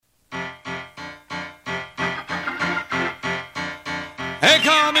They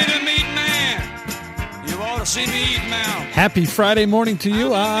call me the meat man. You ought to see me eat now. Happy Friday morning to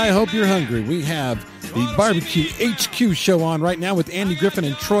you. I hope you're hungry. We have the Barbecue HQ show on right now with Andy Griffin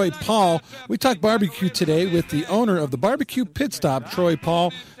and Troy Paul. We talk barbecue today with the owner of the Barbecue Pit Stop, Troy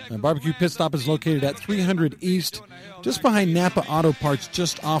Paul. The Barbecue Pit Stop is located at 300 East, just behind Napa Auto Parts,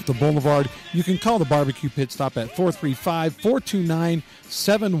 just off the boulevard. You can call the Barbecue Pit Stop at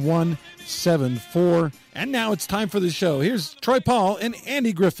 435-429-7174. And now it's time for the show. Here's Troy Paul and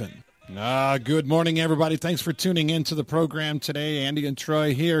Andy Griffin. Good morning, everybody. Thanks for tuning in to the program today. Andy and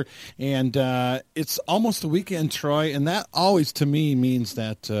Troy here. And it's almost the weekend, Troy, and that always, to me, means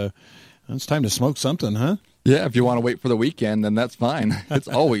that it's time to smoke something, huh? Yeah, if you want to wait for the weekend, then that's fine. It's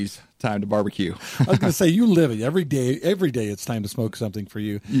always time to barbecue. I was going to say, you live it. Every day it's time to smoke something for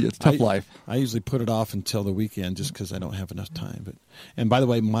you. Yeah, it's tough life. I usually put it off until the weekend just because I don't have enough time. And by the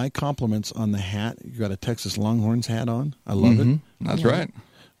way, my compliments on the hat. You got a Texas Longhorns hat on. I love it. That's right.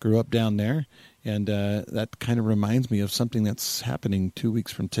 Grew up down there, and that kind of reminds me of something that's happening 2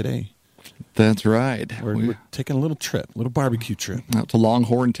 weeks from today. That's right. We're taking a little barbecue trip. Out to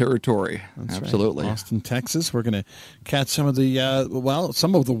Longhorn territory. That's absolutely. Right. Austin, Texas. We're going to catch some of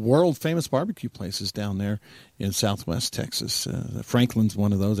the world famous barbecue places down there in Southwest Texas. Franklin's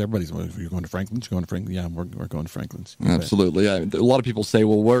one of those. Everybody's going, you're going to Franklin's? You're going to Franklin's? Yeah, we're going to Franklin's. Absolutely. A lot of people say,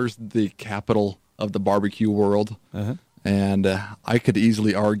 well, where's the capital of the barbecue world? Uh-huh. And I could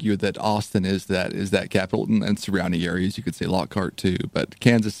easily argue that Austin is that capital, and surrounding areas. You could say Lockhart too, but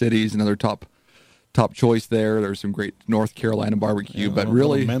Kansas City is another top choice there. There's some great North Carolina barbecue, but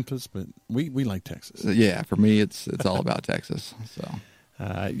really Memphis. But we like Texas. Yeah, for me, it's all about Texas. So.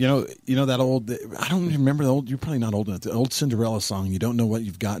 You know that old. I don't remember the old. You're probably not old enough. The old Cinderella song. You don't know what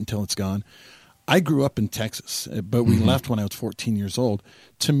you've got until it's gone. I grew up in Texas, but we left when I was 14 years old.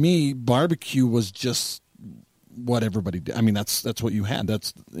 To me, barbecue was just what everybody did. I mean, that's what you had.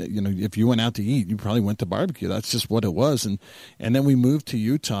 That's, if you went out to eat, you probably went to barbecue. That's just what it was. And then we moved to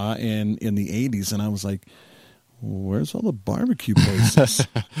Utah in the 80s, and I was like, where's all the barbecue places?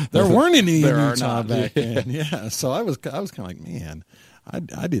 There weren't any in Utah back then. Yeah. So I was kind of like, man,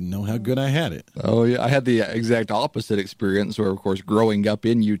 I didn't know how good I had it. Oh, yeah. I had the exact opposite experience where, of course, growing up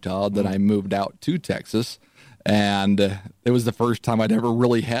in Utah, then I moved out to Texas, and it was the first time I'd ever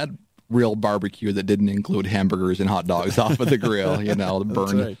really had real barbecue that didn't include hamburgers and hot dogs off of the grill,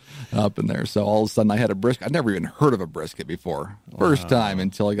 burned up in there. So all of a sudden I had a brisket. I'd never even heard of a brisket before. First time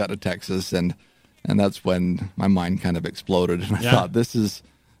until I got to Texas, and that's when my mind kind of exploded. And I thought, this is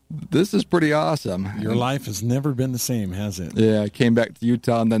pretty awesome. Your life has never been the same, has it? Yeah, I came back to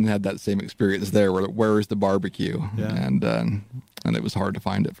Utah and then had that same experience there. Where is the barbecue? Yeah. And it was hard to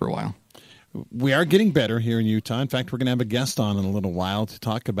find it for a while. We are getting better here in Utah. In fact, we're going to have a guest on in a little while to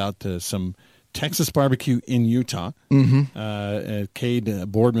talk about some Texas barbecue in Utah.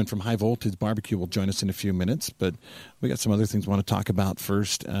 Cade Boardman from High Voltage BBQ will join us in a few minutes, but we got some other things we want to talk about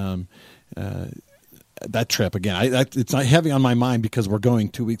first. That trip, again, it's not heavy on my mind because we're going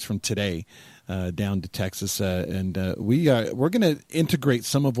 2 weeks from today down to Texas, and we're going to integrate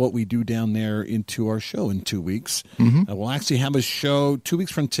some of what we do down there into our show in 2 weeks. We'll actually have a show 2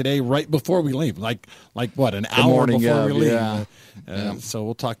 weeks from today, right before we leave, like what, an hour before we leave. So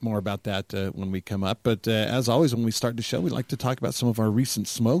we'll talk more about that when we come up. But as always, when we start the show, we like to talk about some of our recent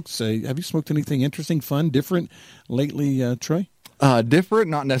smokes. Have you smoked anything interesting, fun, different lately, Troy?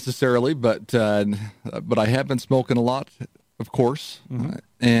 Different, not necessarily, but I have been smoking a lot, of course.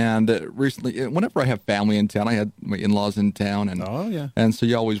 And recently, whenever I have family in town, I had my in-laws in town, and so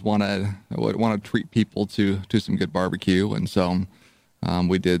you always want to treat people to some good barbecue, and so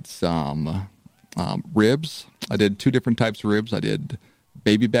we did some ribs. I did two different types of ribs. I did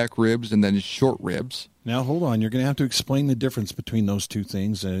baby back ribs and then short ribs. Now, hold on. You're going to have to explain the difference between those two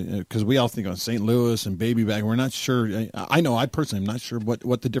things because we all think of St. Louis and baby back. We're not sure. I personally am not sure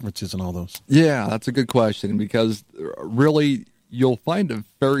what the difference is in all those. Yeah, that's a good question because really you'll find a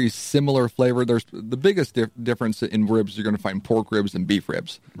very similar flavor. There's the biggest difference in ribs. You're going to find pork ribs and beef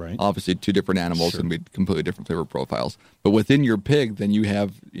ribs. Right. Obviously, two different animals and with completely different flavor profiles. But within your pig, then you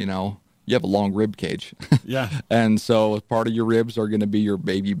have a long rib cage. Yeah. And so part of your ribs are going to be your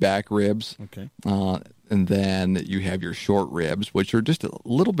baby back ribs. Okay. And then you have your short ribs, which are just a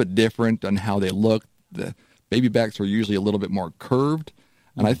little bit different on how they look. The baby backs are usually a little bit more curved.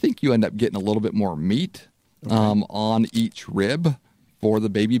 And I think you end up getting a little bit more meat on each rib for the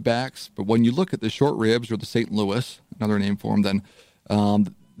baby backs. But when you look at the short ribs or the St. Louis, another name for them,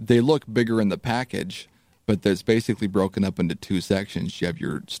 then they look bigger in the package. But it's basically broken up into two sections. You have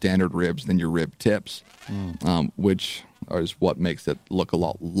your standard ribs, then your rib tips, which is what makes it look a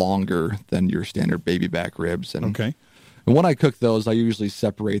lot longer than your standard baby back ribs. And, And when I cook those, I usually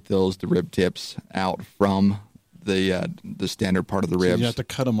separate the rib tips out from the standard part of the ribs. So you have to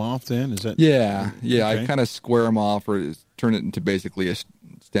cut them off then? Is that? Yeah. Okay. I kind of square them off or turn it into basically a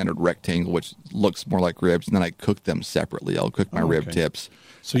standard rectangle, which looks more like ribs, and then I cook them separately. I'll cook my rib tips.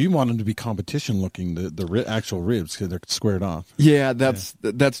 So you want them to be competition looking, the actual ribs, because they're squared off. Yeah,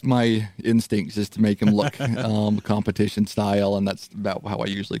 that's my instincts, is to make them look competition style, and that's about how I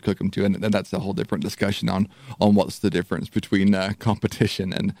usually cook them too. And that's a whole different discussion on what's the difference between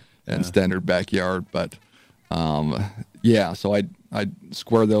competition and standard backyard. But so I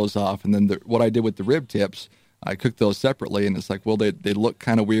square those off, and then what I did with the rib tips, I cooked those separately, and it's like, well, they look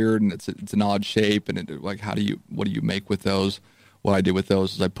kind of weird, and it's an odd shape, and what do you make with those? What I did with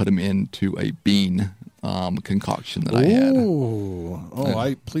those is I put them into a bean concoction that I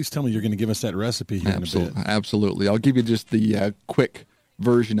had. Please tell me you're going to give us that recipe here in a bit. Absolutely. I'll give you just the quick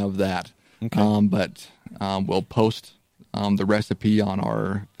version of that. Okay. But we'll post the recipe on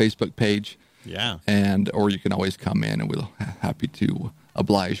our Facebook page. Yeah. Or you can always come in, and we'll happy to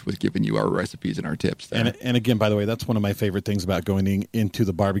oblige with giving you our recipes and our tips there. And again, by the way, that's one of my favorite things about going into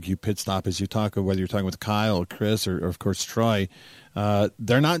the barbecue pit stop is whether you're talking with Kyle or Chris or of course Troy,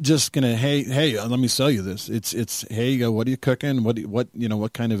 they're not just going to, hey, let me sell you this. It's hey, what are you cooking?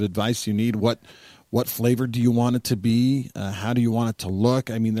 What kind of advice you need? What flavor do you want it to be? How do you want it to look?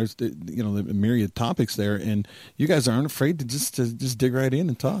 I mean, there's the myriad topics there, and you guys aren't afraid to just dig right in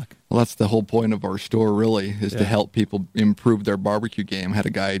and talk. Well, that's the whole point of our store, really, is to help people improve their barbecue game. I had a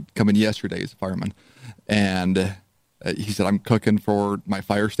guy come in yesterday, he's a fireman, and he said, I'm cooking for my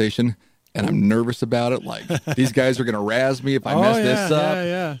fire station, and I'm nervous about it. Like, these guys are going to razz me if I mess this up.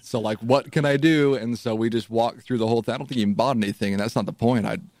 Yeah. So, like, what can I do? And so we just walked through the whole thing. I don't think he even bought anything, and that's not the point.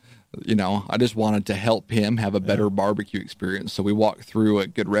 I just wanted to help him have a better barbecue experience. So we walked through a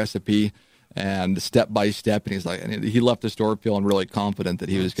good recipe and step by step, and he left the store feeling really confident that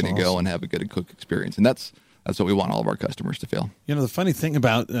he was going to go and have a good cook experience. And that's what we want all of our customers to feel. The funny thing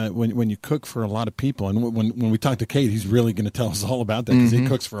about when you cook for a lot of people, and when we talk to Cade, he's really going to tell us all about that because he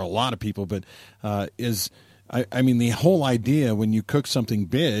cooks for a lot of people, but I mean, the whole idea when you cook something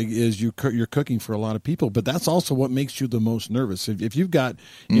big is you're cooking for a lot of people, but that's also what makes you the most nervous. If you've got,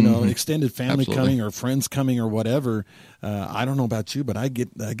 extended family coming or friends coming or whatever, I don't know about you, but I get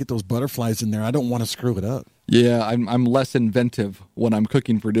those butterflies in there. I don't want to screw it up. Yeah, I'm less inventive when I'm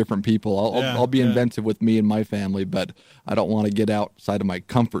cooking for different people. I'll be inventive with me and my family, but I don't want to get outside of my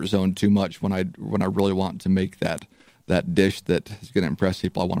comfort zone too much when I really want to make that dish that is going to impress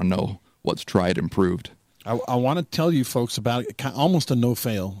people. I want to know what's tried and proved. I want to tell you folks about almost a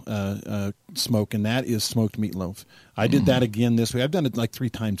no-fail smoke, and that is smoked meatloaf. I did that again this week. I've done it like 3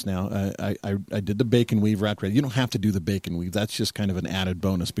 times now. I did the bacon weave wrapped ready. You don't have to do the bacon weave. That's just kind of an added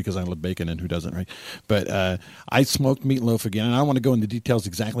bonus because I love bacon, and who doesn't, right? But I smoked meatloaf again, and I don't want to go into details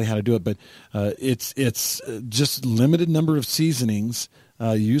exactly how to do it, but it's just limited number of seasonings.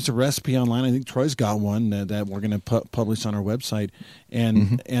 You use a recipe online. I think Troy's got one that we're going to publish on our website.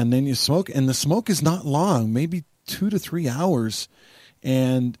 And then you smoke. And the smoke is not long, maybe 2 to 3 hours.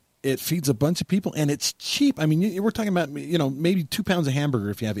 And it feeds a bunch of people. And it's cheap. I mean, we're talking about, maybe 2 pounds of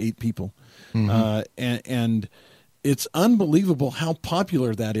hamburger if you have 8 people. And it's unbelievable how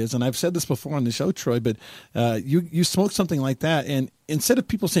popular that is. And I've said this before on the show, Troy, but you smoke something like that, and instead of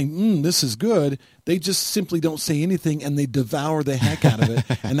people saying, this is good, they just simply don't say anything, and they devour the heck out of it.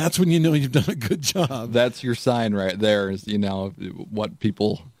 And that's when you know you've done a good job. That's your sign right there is, what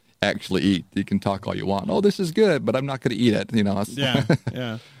people actually eat. You can talk all you want. Oh, this is good, but I'm not going to eat it.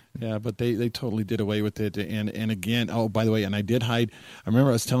 Yeah, but they totally did away with it. And again, oh, by the way, and I did hide. I remember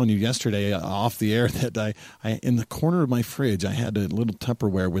I was telling you yesterday off the air that I in the corner of my fridge, I had a little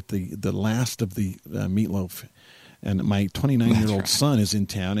Tupperware with the last of the meatloaf. And my 29-year-old son is in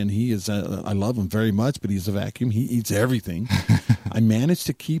town, and he is, I love him very much, but he's a vacuum. He eats everything. I managed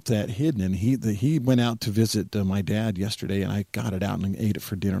to keep that hidden, and he went out to visit my dad yesterday, and I got it out and ate it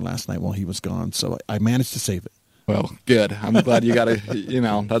for dinner last night while he was gone. So I managed to save it. Well, good. I'm glad you got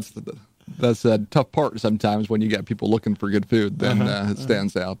to, that's a tough part sometimes when you got people looking for good food. Then it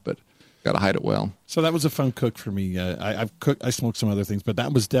stands out, but got to hide it well. So that was a fun cook for me. I smoked some other things, but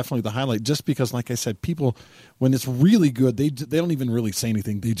that was definitely the highlight. Just because, like I said, people, when it's really good, they don't even really say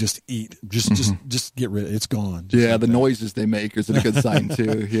anything. They just eat. Just get rid of it. It's gone. Just like the noises they make is a good sign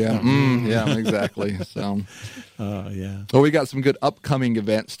too. Yeah, yeah, exactly. So, yeah. Well, we got some good upcoming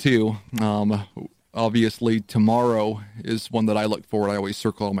events too. Obviously, tomorrow is one that I look forward. I always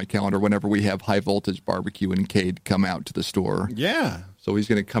circle on my calendar whenever we have High Voltage BBQ and Cade come out to the store. Yeah. So he's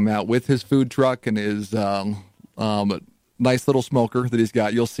going to come out with his food truck and his nice little smoker that he's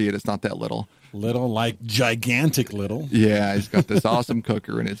got. You'll see it. It's not that little. Little, like gigantic little. Yeah, he's got this awesome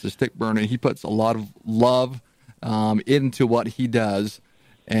cooker, and it's a stick burner. He puts a lot of love into what he does,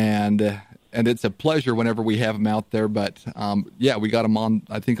 and it's a pleasure whenever we have him out there. But, yeah, we got him on,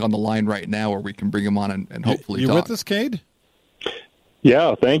 I think, on the line right now where we can bring him on and hopefully you talk. with us, Cade?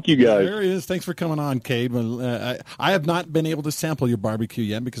 Yeah, thank you, guys. There he is. Thanks for coming on, Cade. Well, I have not been able to sample your barbecue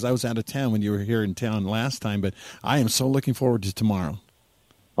yet because I was out of town when you were here in town last time, but I am so looking forward to tomorrow.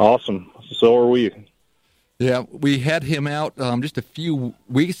 Awesome. So are we. Yeah, we had him out just a few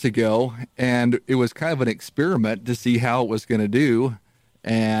weeks ago, and it was kind of an experiment to see how it was going to do,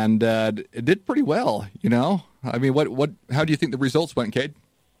 and it did pretty well, you know? I mean, how do you think the results went, Cade?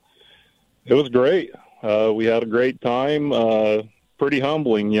 It was great. We had a great time. Pretty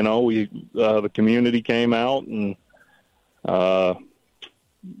humbling, you know. The community came out, and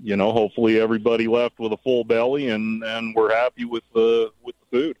you know, hopefully everybody left with a full belly, and we're happy with the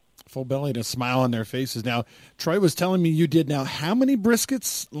food. Full belly and a smile on their faces. Now, Troy was telling me you did now how many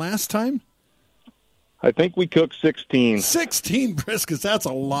briskets last time? I think we cooked 16. 16 briskets. That's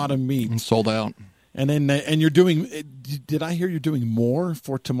a lot of meat. Sold out. And then and you're doing. Did I hear you're doing more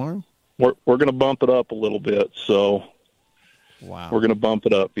for tomorrow? We're going to bump it up a little bit, so. Wow. We're going to bump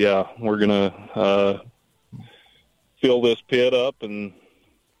it up, yeah. We're going to fill this pit up and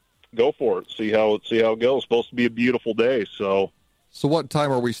go for it. See how it goes. It's supposed to be a beautiful day, so. So what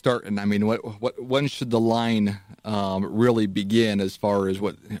time are we starting? I mean, when should the line really begin as far as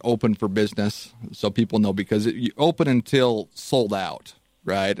what open for business, so people know? Because you open until sold out,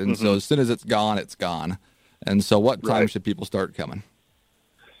 right? And so as soon as it's gone, it's gone. And so what time should people start coming?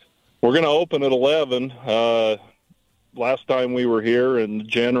 We're going to open at 11. Last time we were here, and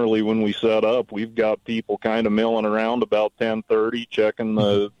generally when we set up, we've got people kind of milling around about 10:30, checking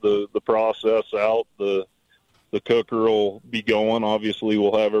the process out. The cooker will be going. Obviously,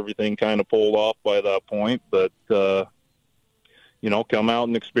 we'll have everything kind of pulled off by that point. But you know, come out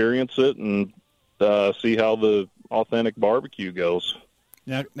and experience it and see how the authentic barbecue goes.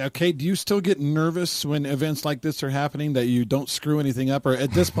 Now, Cade, do you still get nervous when events like this are happening, that you don't screw anything up, or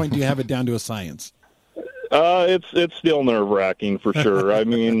at this point do you have it down to a science? It's still nerve-wracking for sure. I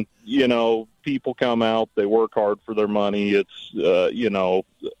mean, you know, people come out, they work hard for their money. It's, you know,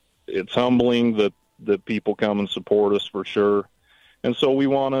 it's humbling that people come and support us for sure. And so we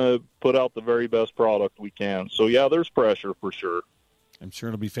want to put out the very best product we can. So, yeah, there's pressure for sure. I'm sure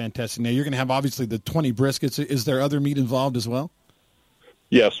it'll be fantastic. Now, you're going to have, obviously, the 20 briskets. Is there other meat involved as well?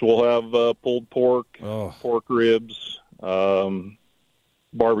 Yes, we'll have pulled pork, pork ribs, barbecue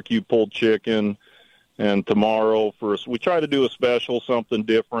pulled chicken. And tomorrow, we try to do a special, something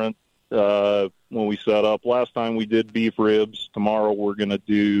different when we set up. Last time we did beef ribs. Tomorrow we're going to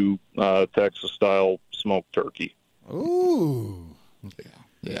do Texas-style smoked turkey. Ooh.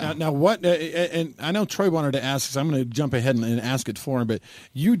 Yeah. Now what, and I know Troy wanted to ask, so I'm going to jump ahead and ask it for him, but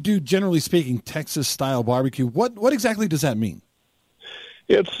you do, generally speaking, Texas-style barbecue. What exactly does that mean?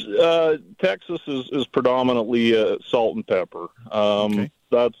 It's Texas is predominantly salt and pepper. Okay.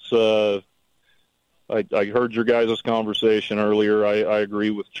 That's I heard your guys' conversation earlier. I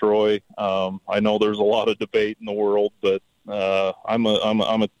agree with Troy. I know there's a lot of debate in the world, but I'm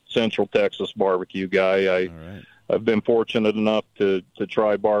a Central Texas barbecue guy. I've been fortunate enough to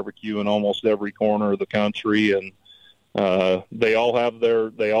try barbecue in almost every corner of the country, and they all have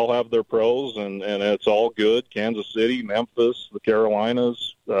their pros, and it's all good. Kansas City, Memphis, the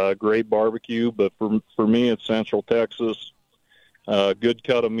Carolinas, great barbecue. But for me, it's Central Texas. Good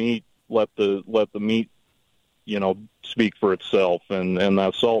cut of meat. Let the meat, you know, speak for itself, and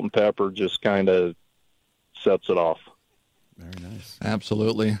that salt and pepper just kind of sets it off. Very nice.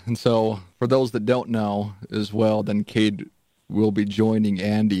 Absolutely. And so for those that don't know as well, then Cade will be joining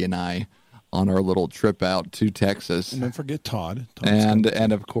Andy and I on our little trip out to Texas. And don't forget Todd.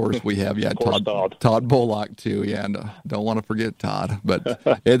 And of course we have Todd Bullock too. Yeah, and don't want to forget Todd. But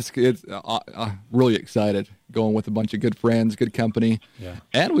it's really excited, going with a bunch of good friends, good company. Yeah.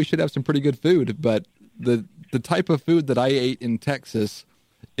 And we should have some pretty good food. But the type of food that I ate in Texas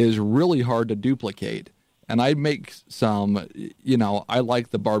is really hard to duplicate. And I make some, you know, I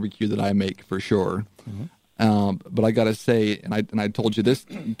like the barbecue that I make for sure. Mm-hmm. But I got to say, and I told you this,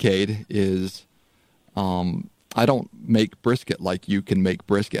 Cade, is I don't make brisket like you can make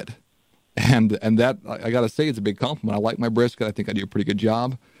brisket. And that, I got to say, it's a big compliment. I like my brisket. I think I do a pretty good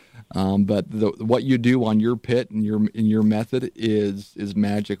job. But what you do on your pit and your method is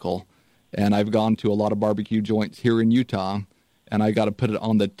magical. And I've gone to a lot of barbecue joints here in Utah, and I got to put it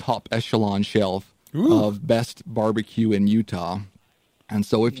on the top echelon shelf of best barbecue in Utah. And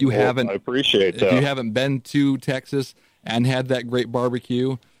so if you haven't, I appreciate that. If you haven't been to Texas and had that great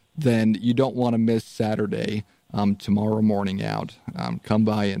barbecue, then you don't want to miss Saturday, tomorrow morning out. Come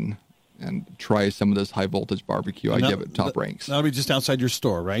by and try some of this High Voltage barbecue. I give it top ranks. That'll be just outside your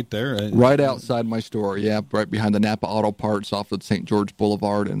store, right there? Right outside my store, yeah, right behind the Napa Auto Parts off of St. George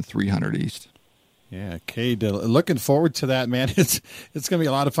Boulevard and 300 East. Yeah, Cade, looking forward to that, man. It's going to be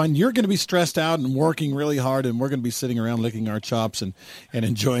a lot of fun. You're going to be stressed out and working really hard, and we're going to be sitting around licking our chops and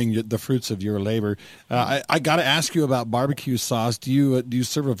enjoying the fruits of your labor. I got to ask you about barbecue sauce. Do you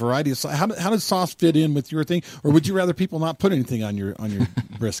serve a variety of sauce? How does sauce fit in with your thing, or would you rather people not put anything on your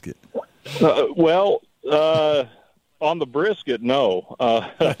brisket? Well, on the brisket, no.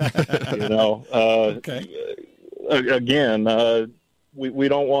 Okay. Again, we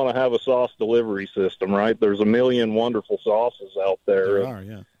don't want to have a sauce delivery system, right? There's a million wonderful sauces out there. There are,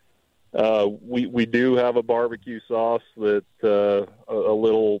 yeah. We do have a barbecue sauce that a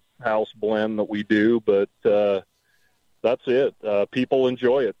little house blend that we do, but that's it. People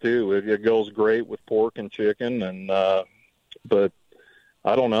enjoy it too. It goes great with pork and chicken, and but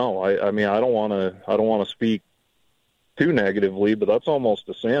I don't know. I mean, I don't want to speak too negatively, but that's almost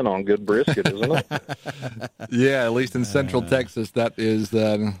a sin on good brisket, isn't it? Yeah, at least in Central Texas, that is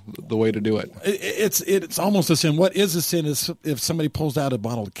the way to do it. It's almost a sin. What is a sin is if somebody pulls out a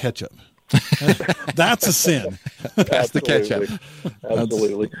bottle of ketchup. That's a sin. That's the ketchup.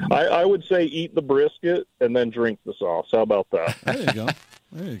 Absolutely. I would say eat the brisket and then drink the sauce. How about that? There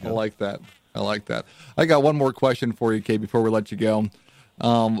you go. I like that. I got one more question for you, Cade, before we let you go.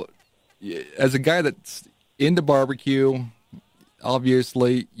 As a guy that's into barbecue,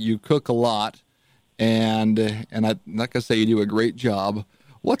 obviously you cook a lot, and I'm not gonna say you do a great job.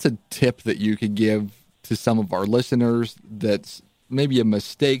 What's a tip that you could give to some of our listeners that's maybe a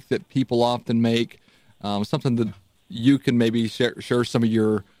mistake that people often make, something that you can maybe share some of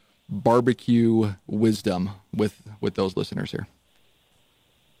your barbecue wisdom with those listeners here?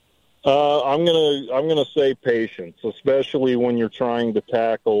 I'm gonna say patience, especially when you're trying to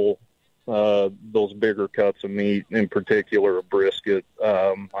tackle those bigger cuts of meat, in particular a brisket.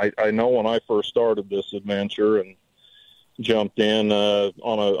 I know when I first started this adventure and jumped in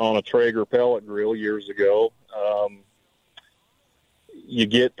on a Traeger pellet grill years ago, you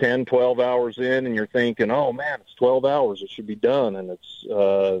get 10, 12 hours in and you're thinking, oh man, it's 12 hours, it should be done. And it's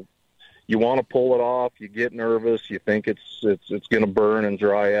you want to pull it off, you get nervous, you think it's going to burn and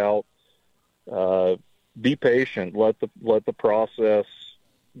dry out. Be patient, let the process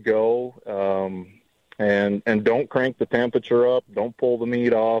go, and don't crank the temperature up, don't pull the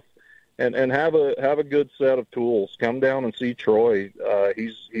meat off, and have a good set of tools. Come down and see Troy.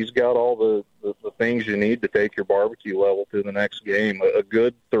 He's got all the things you need to take your barbecue level to the next game. A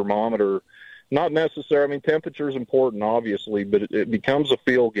good thermometer, not necessary. I mean, temperature is important, obviously, but it becomes a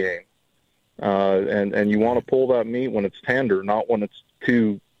feel game. And you want to pull that meat when it's tender, not when it's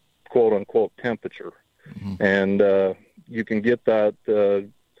too quote unquote temperature. Mm-hmm. And you can get that.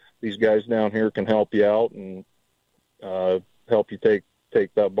 These guys down here can help you out and help you take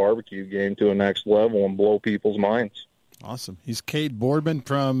that barbecue game to a next level and blow people's minds. Awesome. He's Cade Boardman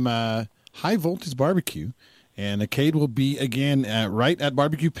from High Voltage BBQ. And Cade will be, again, right at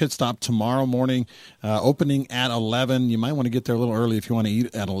Barbecue Pit Stop tomorrow morning, opening at 11. You might want to get there a little early if you want to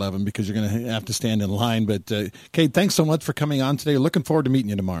eat at 11 because you're going to have to stand in line. But, Cade, thanks so much for coming on today. Looking forward to meeting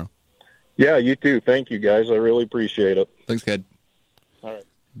you tomorrow. Yeah, you too. Thank you, guys. I really appreciate it. Thanks, Cade. All right.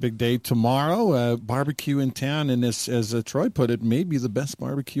 Big day tomorrow, barbecue in town, and this, as Troy put it, may be the best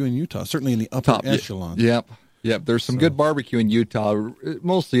barbecue in Utah, certainly in the upper echelon. Yep. There's some good barbecue in Utah,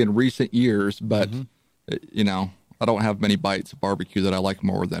 mostly in recent years, but, I don't have many bites of barbecue that I like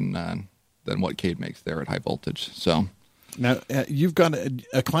more than what Cade makes there at High Voltage. So now, you've got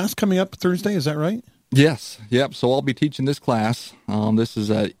a class coming up Thursday, is that right? Yes. Yep. So I'll be teaching this class. This is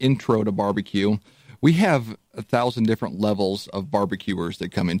an intro to barbecue. We have 1,000 different levels of barbecuers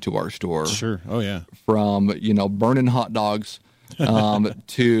that come into our store. Sure. Oh, yeah. From, burning hot dogs to,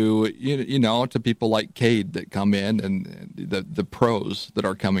 to people like Cade that come in and the pros that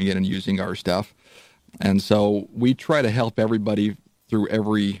are coming in and using our stuff. And so we try to help everybody through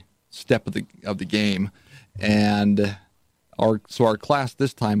every step of the game. And our class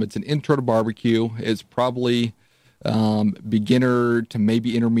this time, it's an intro to barbecue. It's probably beginner to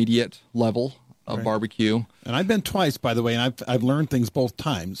maybe intermediate level of barbecue. And I've been twice, by the way, and I've learned things both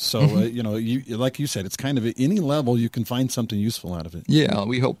times. So you like you said, it's kind of at any level you can find something useful out of it. Yeah,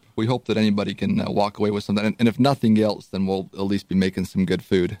 we hope that anybody can walk away with something, and if nothing else, then we'll at least be making some good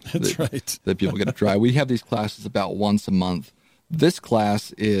food. That's right. That people get to try. We have these classes about once a month. This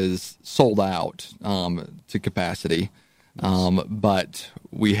class is sold out to capacity, but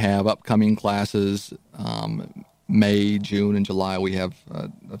we have upcoming classes. May, June, and July, we have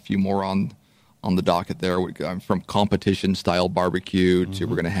a few more on the docket there. From competition-style barbecue to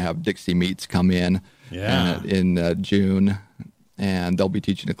we're going to have Dixie Meats come in in June, and they'll be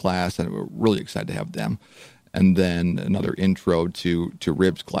teaching a class, and we're really excited to have them. And then another intro to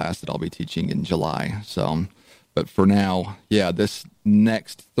ribs class that I'll be teaching in July. So, but for now, this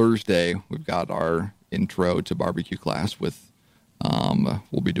next Thursday, we've got our intro to barbecue class with,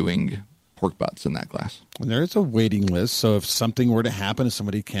 we'll be doing pork butts in that class. And there's a waiting list, so if something were to happen, if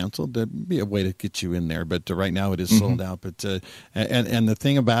somebody canceled, there'd be a way to get you in there. But right now, it is sold out. But and the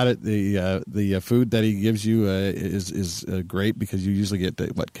thing about it, the food that he gives you is great, because you usually get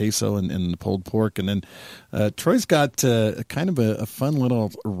queso and the pulled pork, and then Troy's got kind of a fun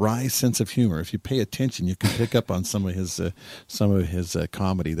little wry sense of humor. If you pay attention, you can pick up on some of his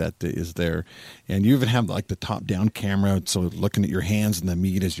comedy that is there, and you even have like the top down camera, so looking at your hands and the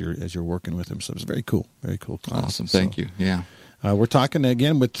meat as you're working with him. So it's very cool. Very cool class. Awesome. Thank you. Yeah. We're talking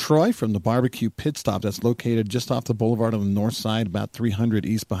again with Troy from the Barbecue Pit Stop that's located just off the boulevard on the north side, about 300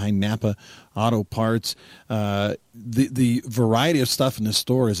 east behind Napa Auto Parts. The variety of stuff in this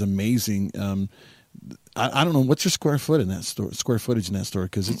store is amazing. I don't know, what's your square footage in that store?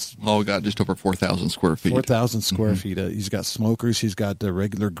 Because it's got just over 4,000 square feet. 4,000 square feet. He's got smokers. He's got the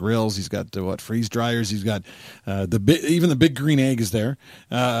regular grills. He's got freeze dryers. He's got even the big green egg is there.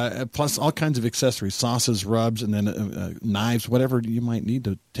 Plus all kinds of accessories, sauces, rubs, and then knives, whatever you might need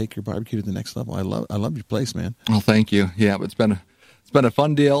to take your barbecue to the next level. I love your place, man. Well, thank you. Yeah, it's been a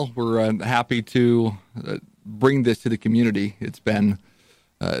fun deal. We're happy to bring this to the community. It's been.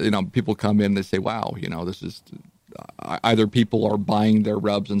 People come in and they say, wow, this is either people are buying their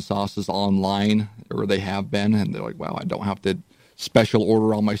rubs and sauces online, or they have been, and they're like, wow, I don't have to special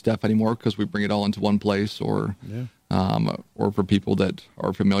order all my stuff anymore because we bring it all into one place, or for people that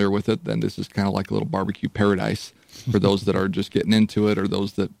are familiar with it, then this is kind of like a little barbecue paradise for those that are just getting into it, or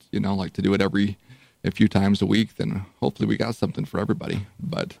those that, like to do it a few times a week. Then hopefully we got something for everybody.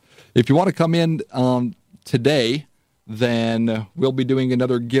 But if you want to come in today, then we'll be doing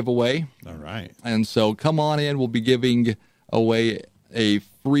another giveaway. All right. And so come on in. We'll be giving away a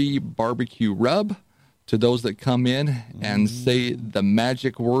free barbecue rub to those that come in and say the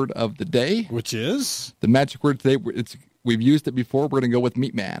magic word of the day. Which is? The magic word today, we've used it before. We're going to go with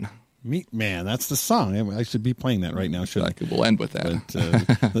Meat Man. Meat Man, that's the song. I should be playing that right now, shouldn't I? We'll end with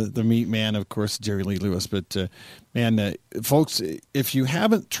that. But, the Meat Man, of course, Jerry Lee Lewis. But, folks, if you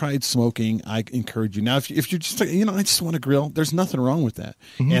haven't tried smoking, I encourage you. Now, if you're just, I just want to grill, there's nothing wrong with that.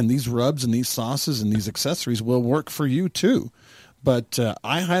 And these rubs and these sauces and these accessories will work for you, too. But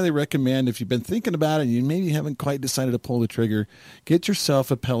I highly recommend, if you've been thinking about it and you maybe haven't quite decided to pull the trigger, get yourself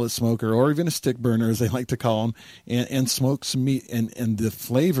a pellet smoker, or even a stick burner, as they like to call them, and smoke some meat. And the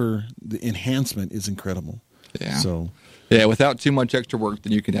flavor, the enhancement is incredible. Yeah. So, without too much extra work,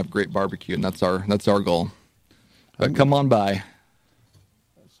 then you can have great barbecue, and that's our goal. But come on by. I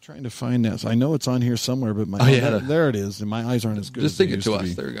was trying to find that. So I know it's on here somewhere, but there it is. And my eyes aren't as good. Just sing it to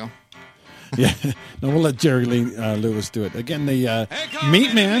us. There you go. Yeah, no, we'll let Jerry Lee Lewis do it. Again, the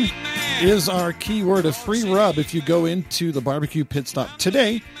Meat Man is our keyword, a free rub if you go into the Barbecue Pit Stop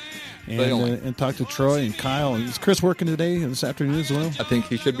today and talk to Troy and Kyle. Is Chris working today this afternoon as well? I think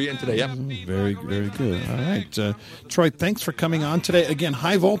he should be in today, yep. Very, very good. All right. Troy, thanks for coming on today. Again,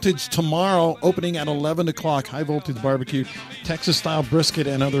 High Voltage tomorrow, opening at 11 o'clock. High Voltage Barbecue, Texas-style brisket,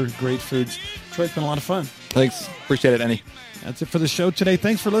 and other great foods. Troy, it's been a lot of fun. Thanks. Appreciate it, Andy. That's it for the show today.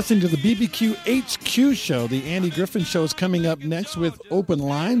 Thanks for listening to the BBQ HQ show. The Andy Griffin show is coming up next with Open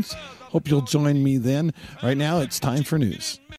Lines. Hope you'll join me then. Right now, it's time for news.